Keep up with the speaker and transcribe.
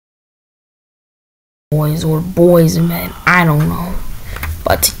boys or boys and men, I don't know.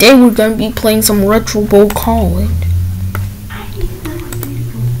 But today we're gonna be playing some Retro Bowl College.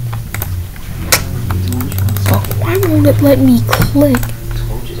 But why won't it let me click?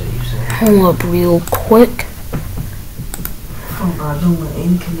 Hold up real quick. Oh God, don't want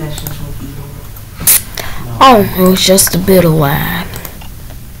any connections with you. Oh, it was just a bit of lag.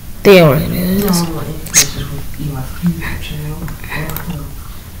 There it is. No, I don't want any connections with you. My YouTube channel.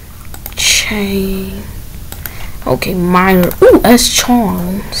 Chain. Okay, minor. Ooh, S.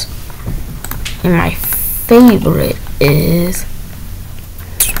 Charles. And my favorite is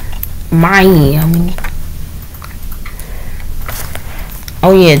Miami.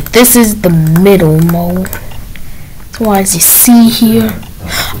 Oh yeah, this is the middle mode. So as you see here,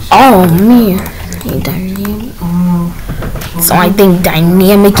 oh man, hey, dynamic. So I think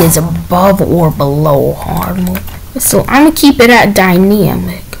dynamic is above or below hard mode. So I'm gonna keep it at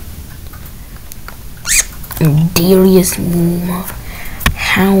dynamic. Darius Numa.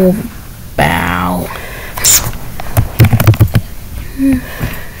 How about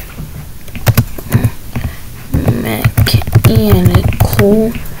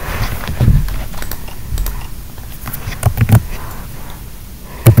mechanical?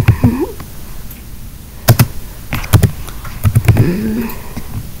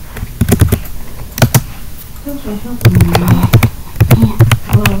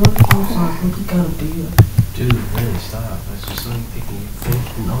 Dude, really stop. That's just like picking your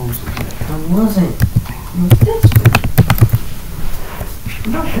fake nose. I wasn't. Not this one.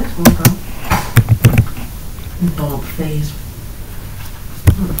 Not this one, bro. Dog face.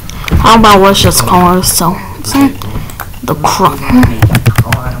 How about let's just call it so? The crook.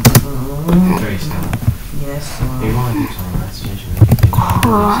 Yes, You want to do something that's usually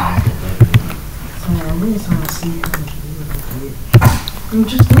I'm really trying to see how much you look at it. I'm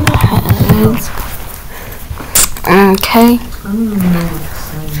just doing it. Okay. I don't even know what's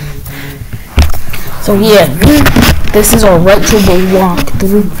saying. So yeah, this is our Retro Bowl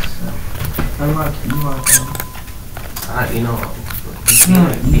walkthrough. I like it. You like it. you know,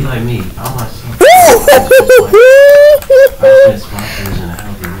 be like me. I want to see.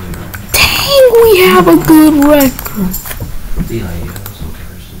 Dang, we have a good record. Be like you, some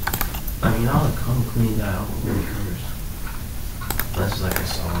person. I mean, I'll come clean guy. I don't really curse. That's like a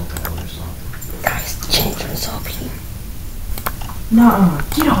song title or something. Guys, change this up here. Nah,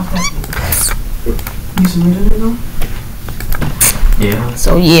 get off that thing. You submitted it though? Yeah.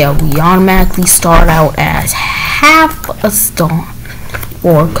 So yeah, we automatically start out as half a star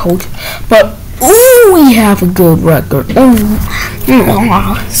or coach, but ooh, we have a good record. Ooh,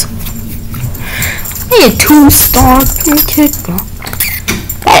 a 2-star kicker.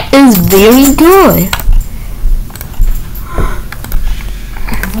 That is very good.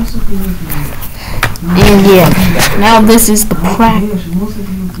 And yeah, now this is the practice.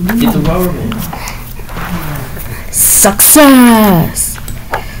 Get the rubber band. Success.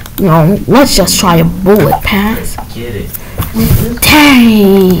 You know, let's just try a bullet pass. Get it.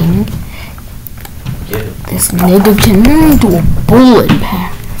 Dang. Get it. This nigga can do a bullet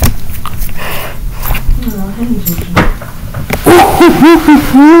pass.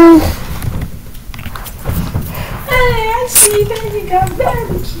 Hey, I see that you got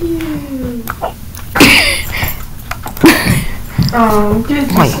barbecue. Oh, good.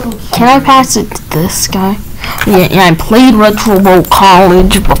 Wait, can I pass it to this guy? Yeah, I played Retro Bowl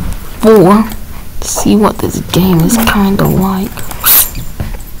College before. See what this game is kind of like.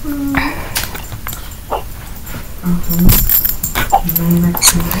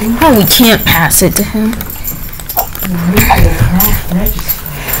 Oh, we can't pass it to him.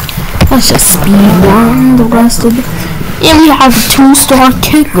 Let's just speed run the rest of it. And we have a 2-star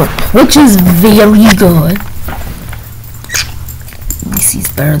kicker, which is very good. At least he's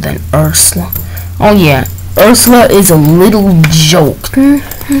better than Ursula. Oh yeah, Ursula is a little joke in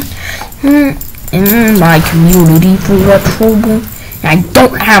my community for Retro Bowl. I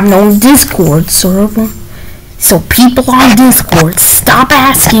don't have no Discord server. So people on Discord, stop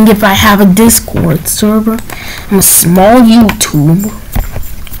asking if I have a Discord server. I'm a small YouTuber.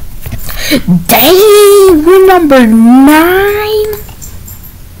 Dang, we're number 9.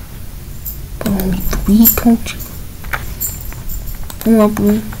 But only 3 coaches.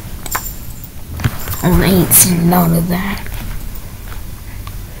 Probably. I ain't seen none of that.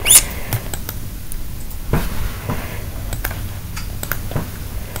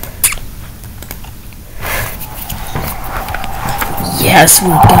 Yes,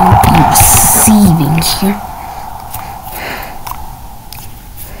 we're gonna be receiving here.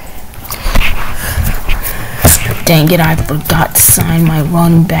 Dang it, I forgot to sign my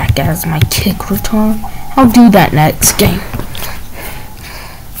running back as my kick return. I'll do that next game.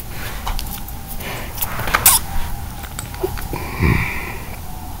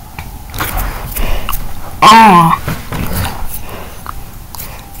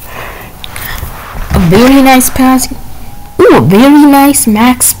 A very nice pass. Ooh, a very nice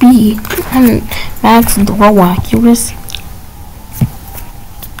max speed. Max throw accuracy.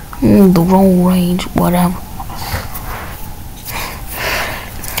 The roll range, whatever.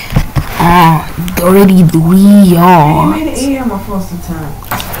 33 yards. You made an A on my first time.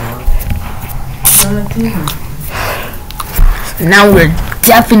 Now we're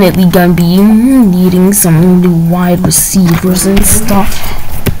definitely gonna be needing some new wide receivers and stuff.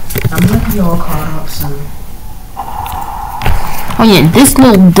 I'm lucky y'all caught up soon. Oh yeah, this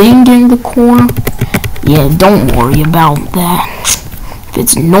little ding in the corner. Yeah, don't worry about that. If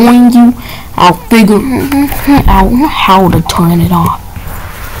it's annoying you, I'll figure out how to turn it off.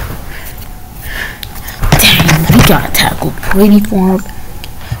 Dang, we got tackled pretty far.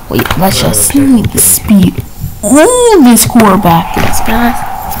 Wait, let's just see the speed. Ooh, this quarterback is fast.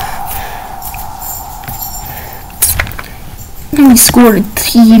 We scored a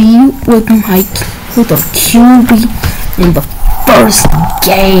TD with a QB in the first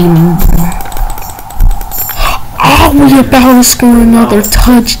game. Oh, we're about to score another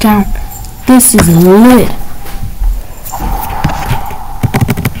touchdown. This is lit.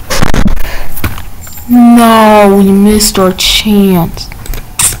 No, we missed our chance.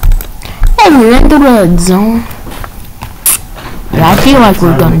 Oh, we're in the red zone. Yeah, I feel like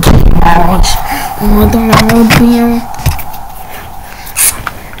we're gonna demolish Northern Alabama.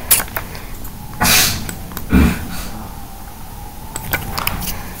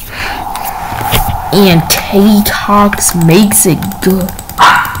 And K-Tox makes it good.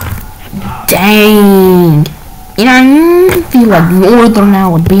 Dang. And I feel like Northern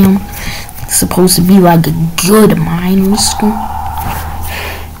Alabama is supposed to be like a good minor school.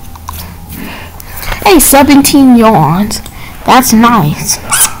 Hey, 17 yards. That's nice.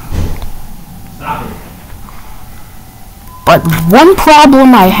 But one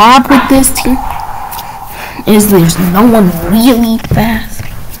problem I have with this team is there's no one really fast.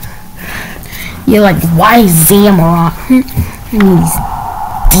 Yeah, like, why Zamorant? He's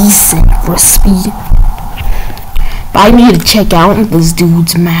decent for speed. But I need to check out this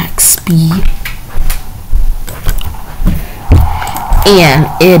dude's max speed. And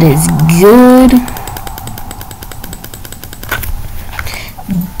it is good.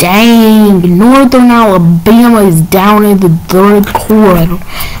 Dang, Northern Alabama is down in the third quarter.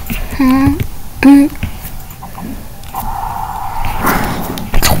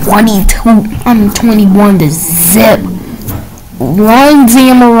 21 to zip. Run,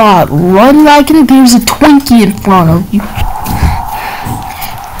 Zamorant. Run like there's a Twinkie in front of you.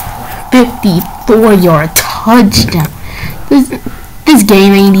 54-yard touchdown. This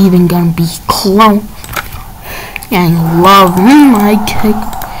game ain't even gonna be close. I love my kick.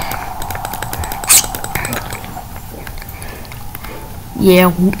 Yeah,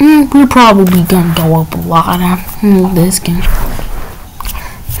 we're probably gonna go up a lot after this game.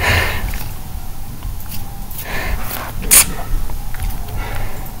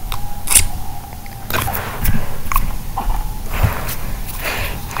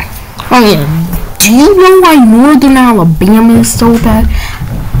 Oh yeah, do you know why Northern Alabama is so bad?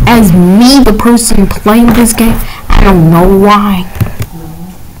 As me, the person playing this game, I don't know why.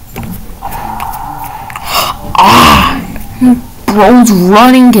 Bro's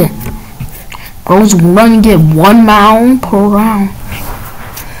running it. Bro's running it 1 mile per round.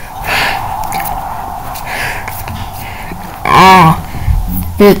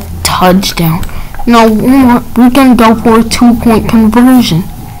 Fifth touchdown. No, we're gonna go for a 2-point conversion.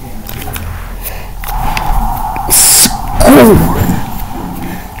 Score.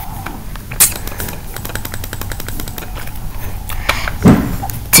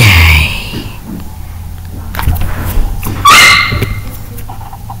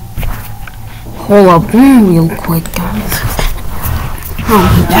 Hold up real quick, guys. I'll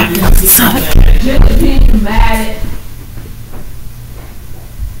be back inside.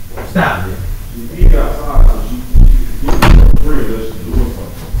 Stop it.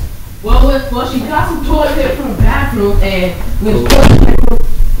 Well, she got some toilet from the bathroom and we was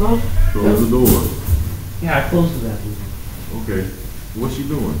Close the door. Yeah, I closed the bathroom. Okay. What's she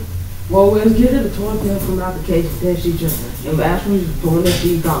doing? Well, we was getting the toilet paper from out the case, then she just, and as we was doing it,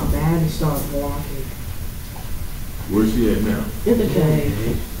 she got mad and started walking. Where's she at now? In the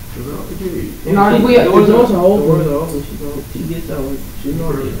cave. She's out the cage. And the doors are open. She gets out. The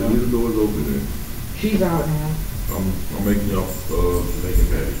door's open then. She's out now. I'm making y'all making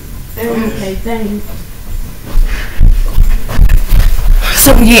patty. Okay, thanks.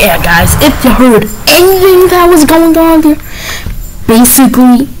 So yeah, guys, if you heard anything that was going on there,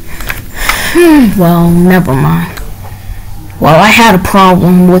 basically, well, never mind. Well, I had a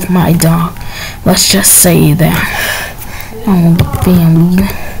problem with my dog. Let's just say that. Oh, the family.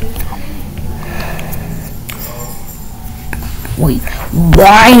 Wait,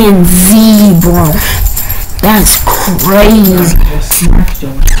 Y and Z, bro. That's crazy.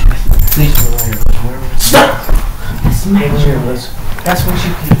 Stop! That's what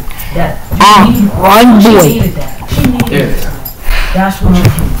you can. Run, She boy. needed that. She needed There it is. that. That's what you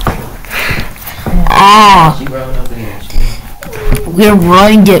can. She growing up again. We're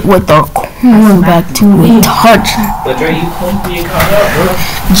running it with our cornerback to a touch. But Dre, you close to being caught up, bro.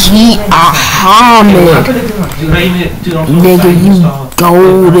 G. Ahmed. Nigga, you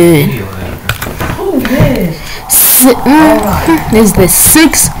goated. Who did? Is this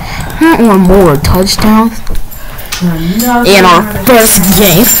 6 or more touchdowns? In our first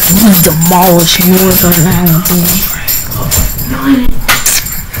game, we demolished Northern Alabama.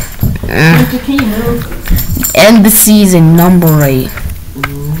 End the season number 8.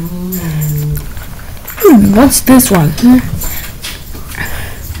 What's this one?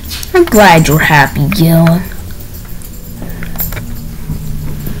 I'm glad you're happy, Gillen.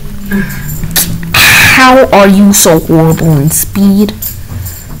 How are you so horrible in speed?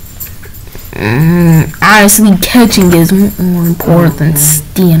 Honestly, catching is more important than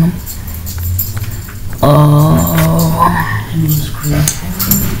stealing.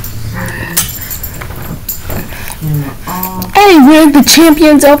 Hey, we're the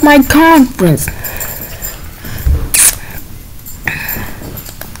champions of my conference.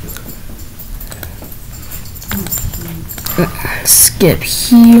 Skip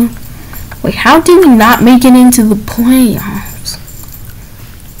here. Wait, how did we not make it into the playoffs?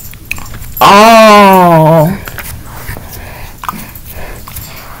 Oh.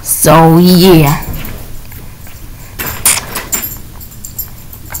 So, yeah.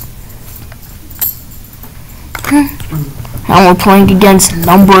 And we're playing against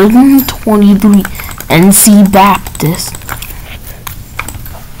number 23 NC Baptist.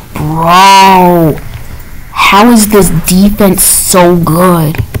 Bro. How is this defense so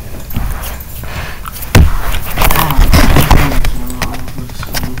good?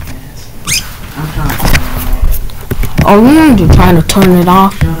 Oh, you're trying to turn it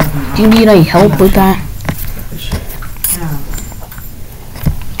off. Do you need any help with that?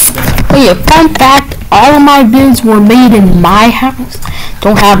 Oh yeah, fun fact, all of my vids were made in my house.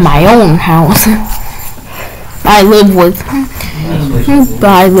 Don't have my own house. I live with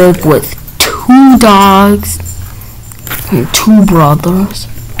 2 dogs and 2 brothers.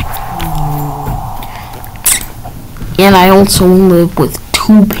 And I also live with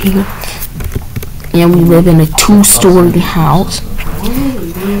 2 people. And we live in a 2-story house.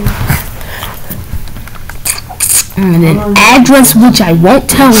 And an address which I won't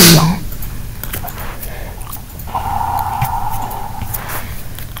tell y'all.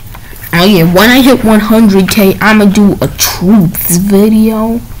 Oh yeah, when I hit 100K, I'ma do a truths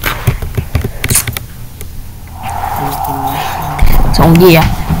video. So yeah,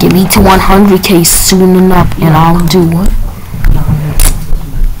 get me to 100K soon enough and I'll do it.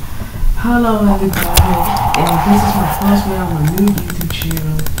 Hello everybody, and this is my first video on my new YouTube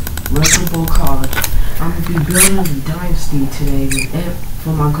channel, Western Bowl College. I'm going to be building a dynasty today.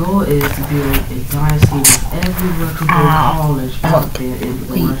 For my goal is to build a dynasty with every Western Bowl college out there in the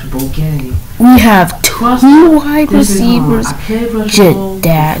Western Bowl game. We have 2 wide receivers.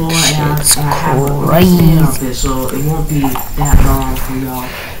 That shit's crazy. So it won't be that long for y'all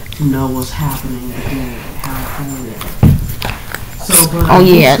to know what's happening in the game and how I'm playing it. Oh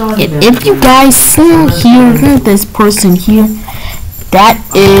yeah, if you guys see here, this person here, that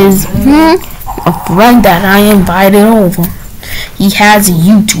is a friend that I invited over. He has a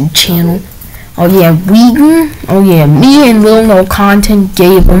YouTube channel. Oh yeah, me and Lil No Content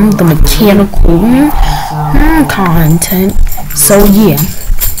gave him the mechanical content. So yeah,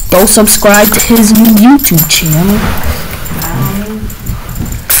 go subscribe to his new YouTube channel.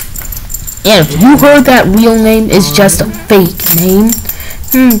 And if you heard that real name is just a fake name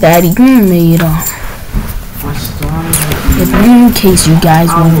that he made up. In case you guys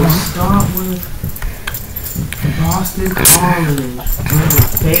want to know. Start with Boston College. One of my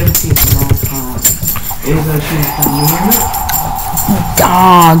favorite teams of all time. Is that you?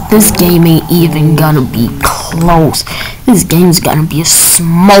 Dog, this game ain't even gonna be close. This game's gonna be a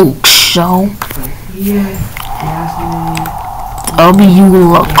smoke show. Here, W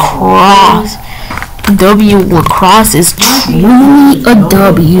lacrosse. W lacrosse is truly a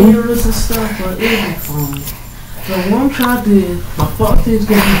W. Errors and stuff, but it'll be fun. So what I'm trying to do, my first thing's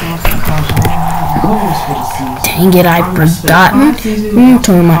gonna be Boston College. I have goals for the season. Dang it, I forgotten.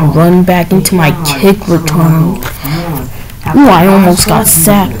 Turn my run back into my kick return. Ooh, I almost got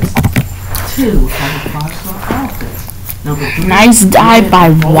sacked. 2, have a 5-star offense. Number 3, Nice dive by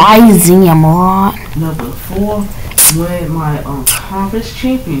YZ Amarat. Number 4, win my conference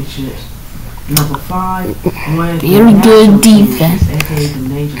championships. Number 5, win Very good defense. aka the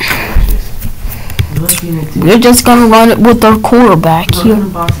major challenges. Looking into We're just gonna run it with our quarterback here.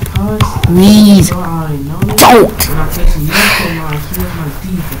 looking about the cards, Please so I already know this. don't. When I'm facing your lines, here's my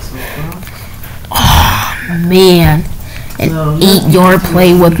defense so far. Man, an 8-yard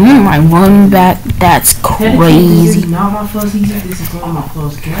play with my running back. That's This crazy. is not my first season. This is only my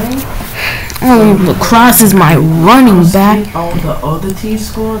first game. Oh, lacrosse is my running back. See all the other teams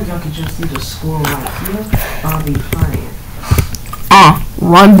score. Y'all can just see the score right here. I'll be playing.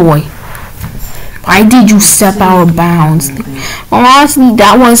 Run boy. Why did you step out of bounds? Well, honestly,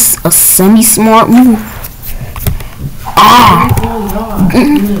 that was a semi-smart move.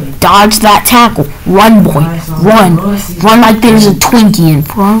 Dodge that tackle. Run, boy. Run. Run like there's a Twinkie in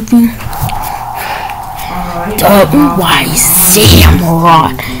front of you. YZ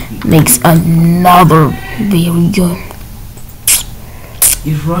Amarat makes another very good.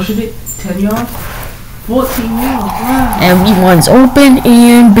 He's rushing it. 10 yards. 14 yards. Wow. Everyone's open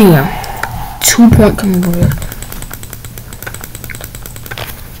and bam. 2-point conversion.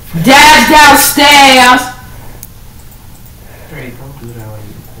 Dad's downstairs. Hey, don't do that while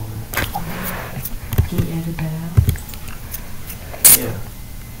you're recording. Can you edit that out?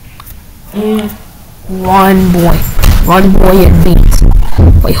 Yeah. And Run, boy. Run, boy, advance.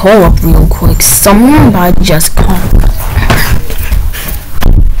 Wait, hold up real quick. Somebody just called.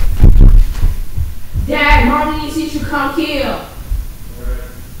 Dad, Mommy needs you to come here.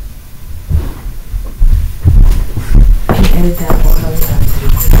 Can you edit that one?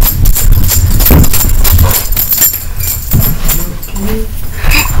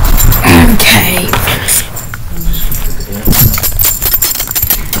 Okay.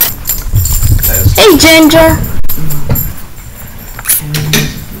 Hey, Ginger.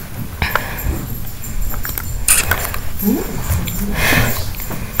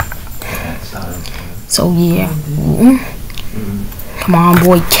 So yeah. Come on,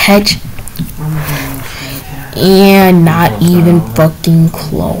 boy, catch. And not even fucking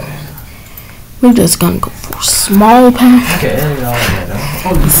close. We're just gonna go for a small pass. Okay, edit all that.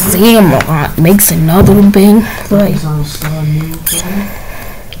 Amarat makes another big play.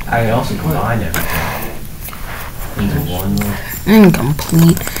 I also combined everything into one more.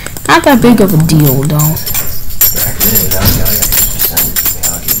 Incomplete. Not that big of a deal, though. I could edit out the audio. Just send it to me.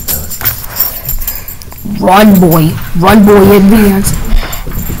 I'll get it done. Run, boy. Run, boy, advance.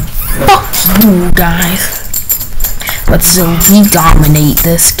 Fuck you, guys. But still, we dominate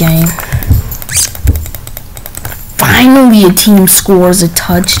this game. Finally, a team scores a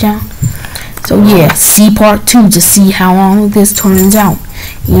touchdown. So yeah, see part 2 to see how all of this turns out.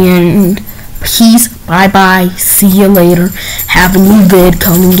 And peace, bye bye, see you later. Have a new vid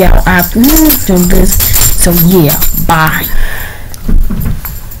coming out after this. So yeah, bye.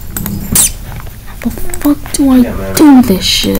 How the fuck do I do this shit?